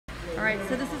All right,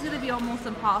 so this is going to be almost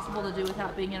impossible to do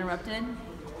without being interrupted,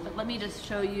 but let me just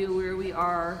show you where we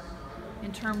are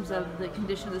in terms of the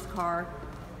condition of this car.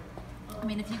 I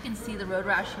mean, if you can see the road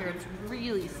rash here, it's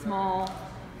really small.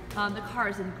 The car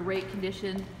is in great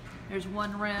condition. There's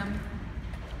one rim.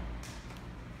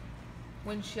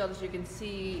 Windshield, as you can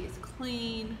see, is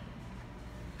clean.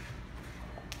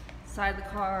 Side of the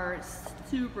car is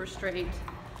super straight.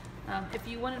 If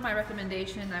you wanted my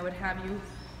recommendation, I would have you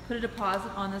put a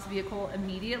deposit on this vehicle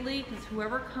immediately, because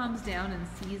whoever comes down and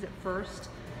sees it first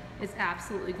is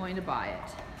absolutely going to buy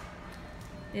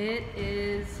it. It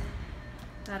is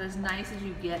about as nice as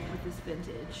you get with this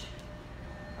vintage.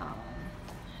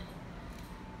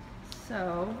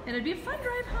 So it'd be a fun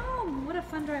drive home. What a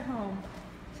fun drive home.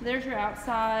 So there's your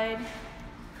outside,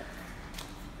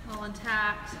 all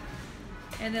intact.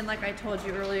 And then, like I told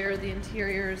you earlier, the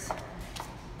interior's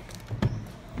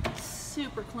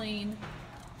super clean.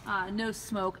 No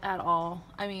smoke at all.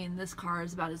 I mean, this car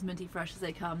is about as minty fresh as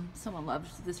they come. Someone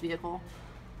loves this vehicle.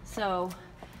 So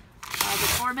the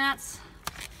floor mats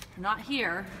are not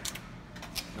here.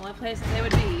 The only place that they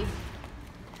would be.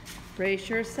 Brace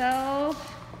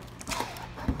yourself.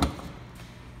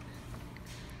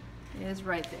 Is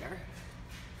right there.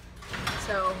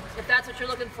 So if that's what you're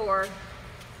looking for,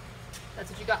 that's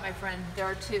what you got, my friend. There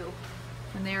are two,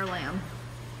 and they are lamb.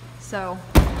 So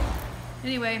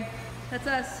anyway, that's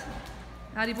us.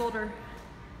 Audi Boulder.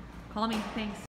 Call me. Thanks.